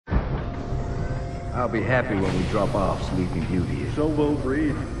I'll be happy when we drop off Sleeping Beauty here. So will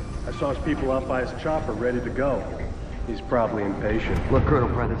Reed. I saw his people out by his chopper ready to go. He's probably impatient. Look, Colonel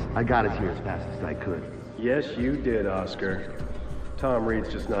Prentice, I got us here as fast as I could. Yes, you did, Oscar. Tom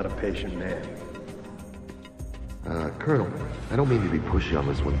Reed's just not a patient man. Colonel, I don't mean to be pushy on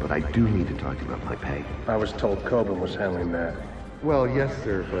this one, but I do need to talk to you about my pay. I was told Coburn was handling that. Well, yes,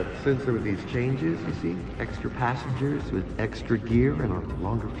 sir, but since there were these changes, you see, extra passengers with extra gear and a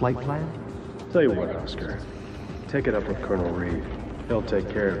longer flight plan. Tell you what, Oscar. Take it up with Colonel Reed. He'll take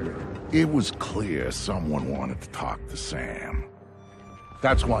care of you. It was clear someone wanted to talk to Sam.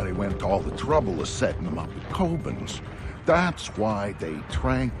 That's why they went to all the trouble of setting him up at Coburn's. That's why they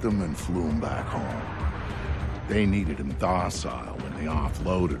tranked him and flew him back home. They needed him docile when they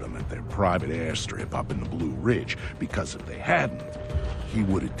offloaded him at their private airstrip up in the Blue Ridge, because if they hadn't, he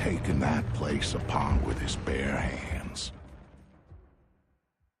would have taken that place apart with his bare hands.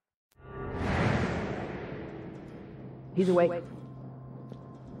 He's awake.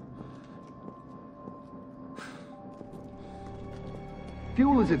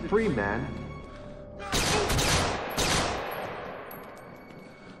 Fuel isn't free, man.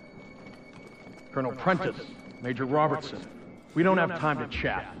 Colonel Prentice, Major Robertson, we don't have time to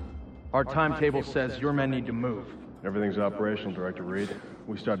chat. Our timetable says your men need to move. Everything's operational, Director Reed.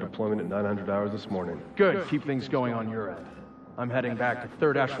 We start deployment at 900 hours this morning. Good, keep things going on your end. I'm heading back to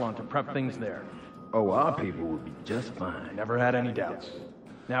 3rd Echelon to prep things there. Oh, our people will be just fine. Never had any doubts.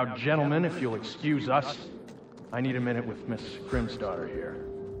 Now, gentlemen, if you'll excuse us, I need a minute with Miss Grimsdottir here.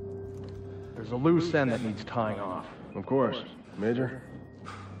 There's a loose end that needs tying off. Of course. Major?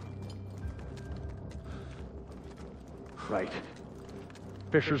 Right.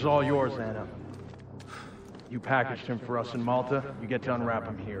 Fisher's all yours, Anna. You packaged him for us in Malta, you get to unwrap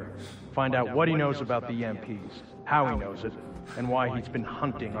him here. Find out what he knows about the EMPs, how he knows it, and why he's been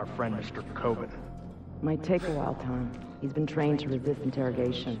hunting our friend Mr. Coburn. Might take a while, Tom. He's been trained to resist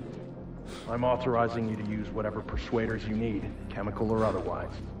interrogation. I'm authorizing you to use whatever persuaders you need, chemical or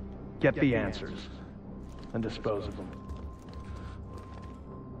otherwise. Get the answers, and dispose of them.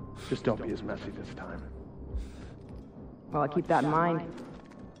 Just don't be as messy this time. Well, I'll keep that in mind.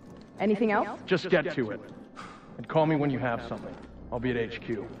 Anything else? Just get to it. And call me when you have something. I'll be at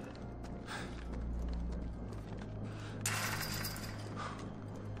HQ.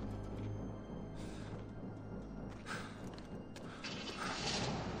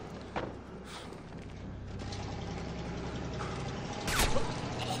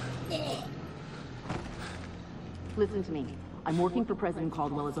 Listen to me. I'm working for President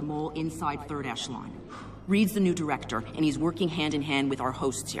Caldwell as a mole inside 3rd Echelon. Reed's the new director, and he's working hand in hand with our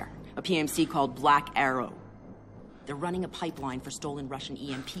hosts here, a PMC called Black Arrow. They're running a pipeline for stolen Russian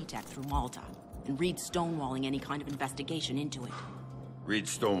EMP tech through Malta, and Reed's stonewalling any kind of investigation into it.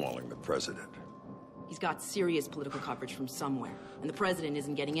 Reed's stonewalling the president. He's got serious political coverage from somewhere, and the president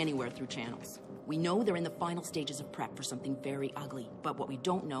isn't getting anywhere through channels. We know they're in the final stages of prep for something very ugly, but what we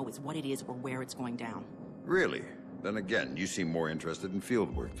don't know is what it is or where it's going down. Really? Then again, you seem more interested in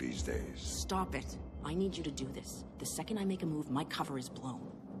field work these days. Stop it. I need you to do this. The second I make a move, my cover is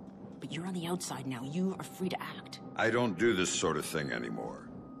blown. But you're on the outside now. You are free to act. I don't do this sort of thing anymore.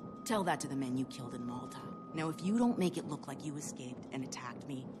 Tell that to the men you killed in Malta. Now, if you don't make it look like you escaped and attacked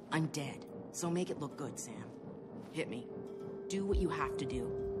me, I'm dead. So make it look good, Sam. Hit me. Do what you have to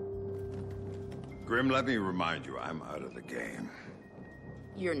do. Grim, let me remind you, I'm out of the game.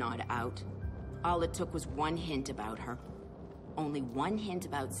 You're not out. All it took was one hint about her. Only one hint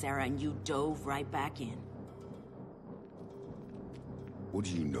about Sarah, and you dove right back in. What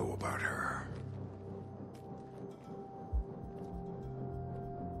do you know about her?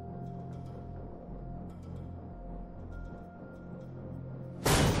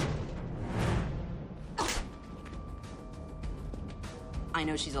 I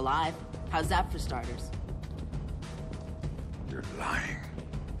know she's alive. How's that for starters? You're lying.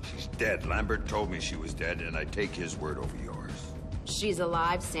 She's dead. Lambert told me she was dead, and I take his word over yours. She's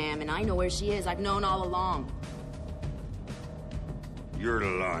alive, Sam, and I know where she is. I've known all along. You're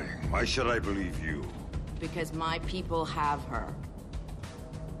lying. Why should I believe you? Because my people have her.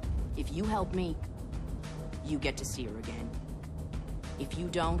 If you help me, you get to see her again. If you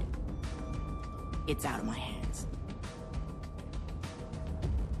don't, it's out of my hands.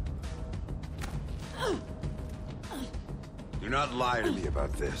 Do not lie to me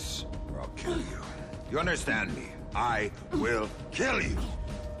about this, or I'll kill you. You understand me? I will kill you!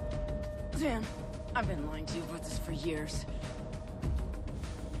 Sam, I've been lying to you about this for years.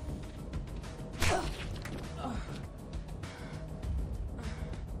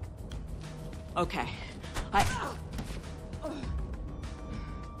 Okay,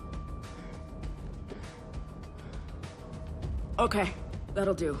 Okay,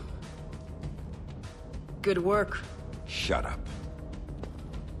 that'll do. Good work. Shut up.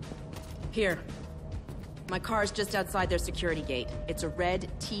 Here. My car's just outside their security gate. It's a red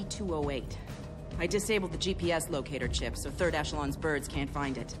T-208. I disabled the GPS locator chip, so Third Echelon's birds can't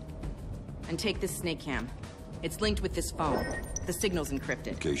find it. And take this snake cam. It's linked with this phone. The signal's encrypted.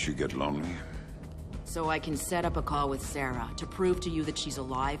 In case you get lonely. So I can set up a call with Sarah to prove to you that she's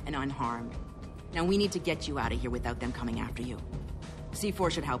alive and unharmed. Now we need to get you out of here without them coming after you. C4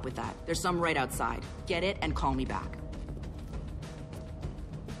 should help with that. There's some right outside. Get it and call me back.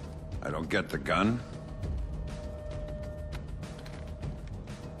 I don't get the gun.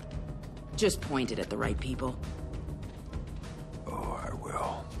 Just point it at the right people. Oh, I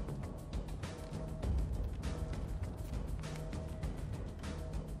will.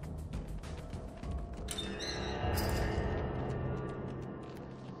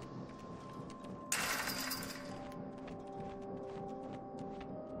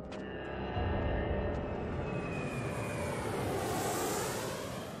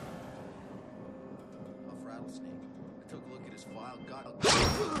 Rattlesnake. I took a look at his file, got a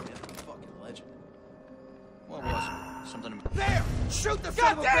fucking legend. What was it? Something there! Shoot the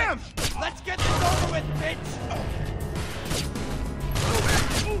son of a bitch! Let's get this over with, bitch!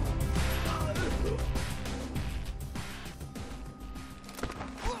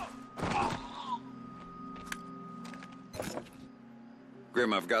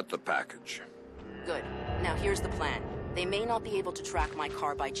 Grim, I've got the package. Good. Now here's the plan. They may not be able to track my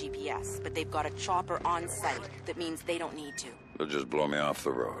car by GPS, but they've got a chopper on site. That means they don't need to. They'll just blow me off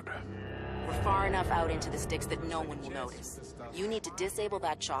the road. We're far enough out into the sticks that no one will notice. You need to disable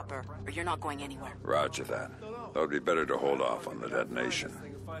that chopper, or you're not going anywhere. Roger that. That would be better to hold off on the detonation.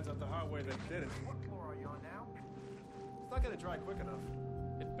 Finds out the hard way that did it. What floor are you on now? It's not gonna dry quick enough.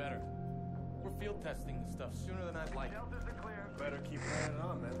 It better. We're field testing this stuff sooner than I'd like. Shelters are clear. Better keep running it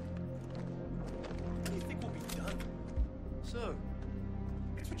on, man. When do you think we'll be done? Soon.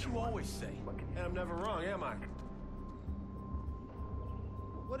 That's what you always say. And I'm never wrong, am I?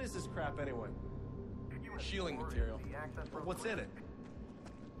 What is this crap anyway? Shielding material. What's in it?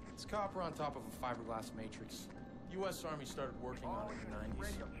 It's copper on top of a fiberglass matrix. U.S. Army started working on it in the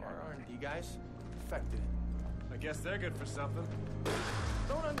 90s. Our R&D guys perfected it. I guess they're good for something.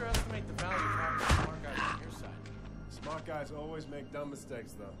 Don't underestimate the value of having smart guys on your side. Smart guys always make dumb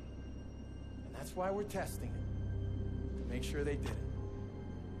mistakes, though. And that's why we're testing it. To make sure they did it.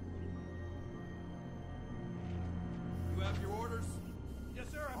 You have your orders? Yes,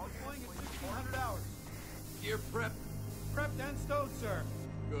 sir. I'm deploying in 1,600 hours. Gear prep? Prepped and stowed, sir.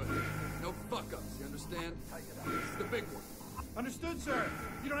 Good. No fuck-ups, you understand? This is the big one. Understood, sir.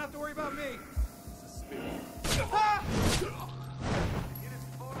 You don't have to worry about me. Units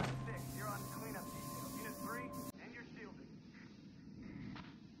 4 and 6, you're on cleanup detail. Unit 3, and you're shielded.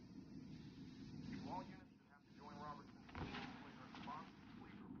 All units that have to join Robertson's team with response,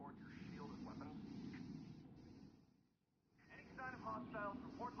 please report your shielded weapons. Any sign of hostiles,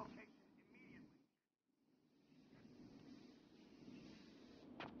 report location immediately.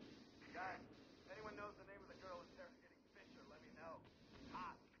 Guys, if anyone knows the name of the girl interrogating Fisher, let me know.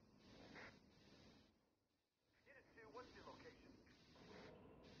 Hot. Unit 2, what's your location?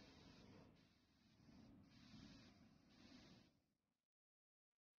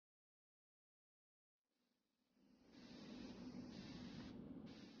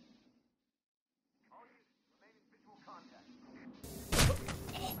 All units, remain in visual contact.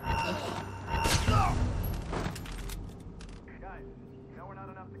 Guys, you know we're not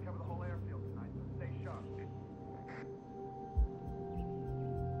enough to cover the whole airfield tonight, so stay sharp.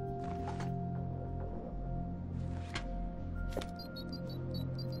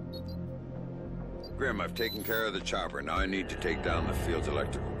 Grim, I've taken care of the chopper. Now I need to take down the field's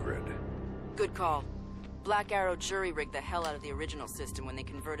electrical grid. Good call. Black Arrow jury-rigged the hell out of the original system when they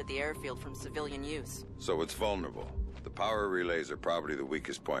converted the airfield from civilian use. So it's vulnerable. The power relays are probably the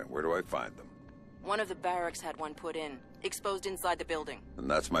weakest point. Where do I find them? One of the barracks had one put in, exposed inside the building. And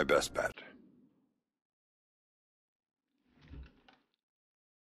that's my best bet.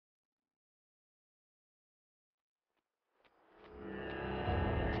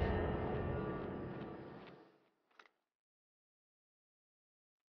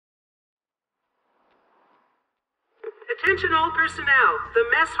 Attention all personnel. The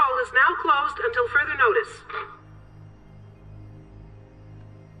mess hall is now closed until further notice.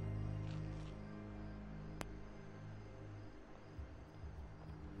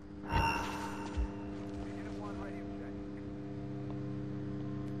 Unit 1, radio check.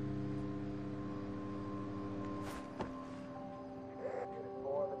 Unit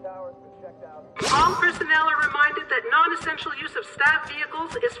 4, the tower's been checked out. All personnel are reminded that non-essential use of staff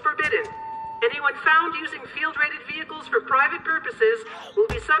vehicles is forbidden. Anyone found using field-rated vehicles for private purposes will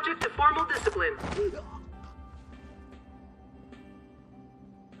be subject to formal discipline.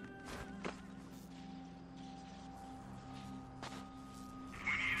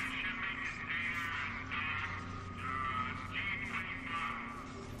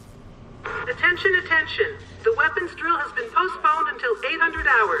 Attention, attention. The weapons drill has been postponed until 800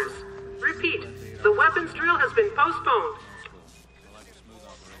 hours. Repeat, the weapons drill has been postponed.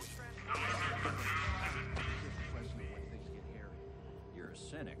 You're a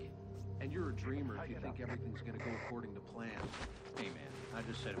cynic. And you're a dreamer if you think everything's gonna go according to plan. Hey man, I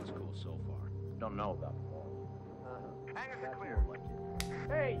just said it was cool so far. Don't know about it. Hangars are clear.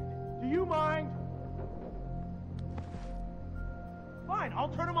 Hey, do you mind? Fine, I'll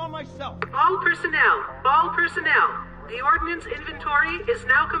turn them on myself. All personnel, all personnel. The ordnance inventory is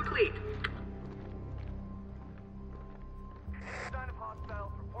now complete. Sign of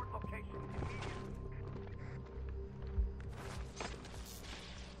hostiles. Report location immediately.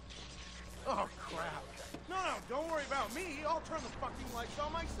 Oh, crap. No, don't worry about me. I'll turn the fucking lights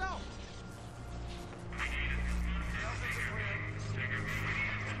on myself.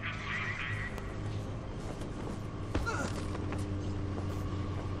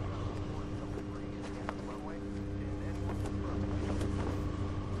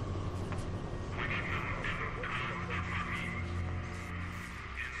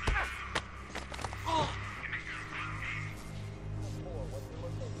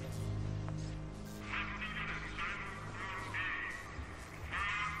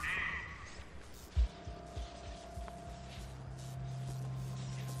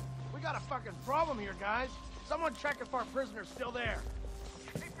 We got a fucking problem here, guys. Someone check if our prisoner's still there.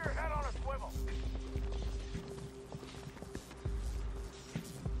 Keep your head on a swivel.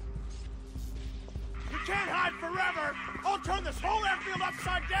 You can't hide forever! I'll turn this whole airfield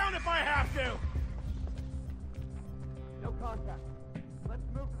upside down if I have to! No contact. Let's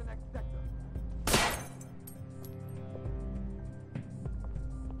move to the next sector.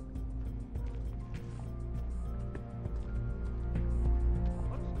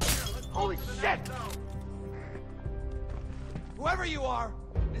 Holy shit! Whoever you are,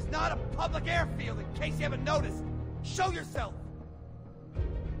 it is not a public airfield in case you haven't noticed. Show yourself!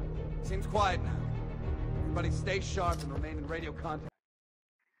 Seems quiet now. Everybody stay sharp and remain in radio contact.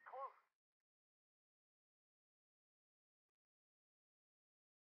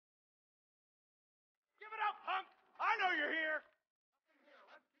 Give it up, punk! I know you're here!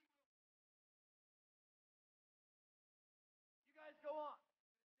 You guys go on.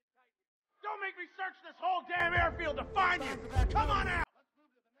 Don't make me search this whole damn airfield to find you! Come on out! Let's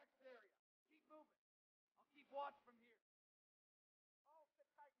move to the next area. Keep moving. I'll keep watch from here. Oh, sit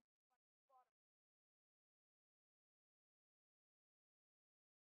tight. Spot him.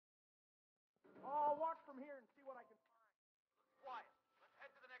 I'll watch from here and see what I can find. Quiet. Let's head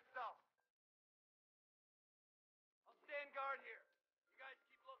to the next cell. I'll stand guard here. You guys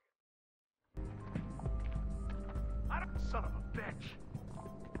keep looking. Son of a bitch!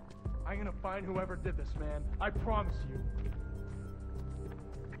 I'm gonna find whoever did this, man. I promise you.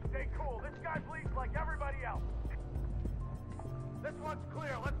 Stay cool. This guy bleeds like everybody else. This one's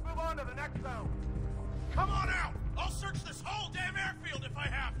clear. Let's move on to the next zone. Come on out! I'll search this whole damn airfield if I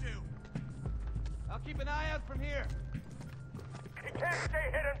have to! I'll keep an eye out from here. He can't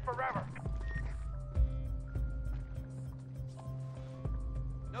stay hidden forever.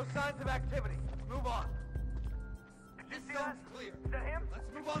 No signs of activity. Move on. Did you This see that? zone's clear. Is that him?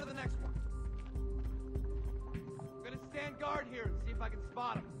 Let's move on to the next one. I'm gonna stand guard here and see if I can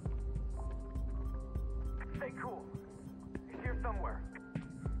spot him. Stay cool. He's here somewhere.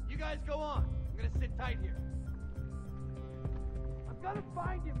 You guys go on. I'm gonna sit tight here. I'm gonna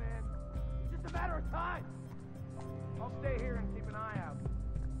find you, man. It's just a matter of time. I'll stay here and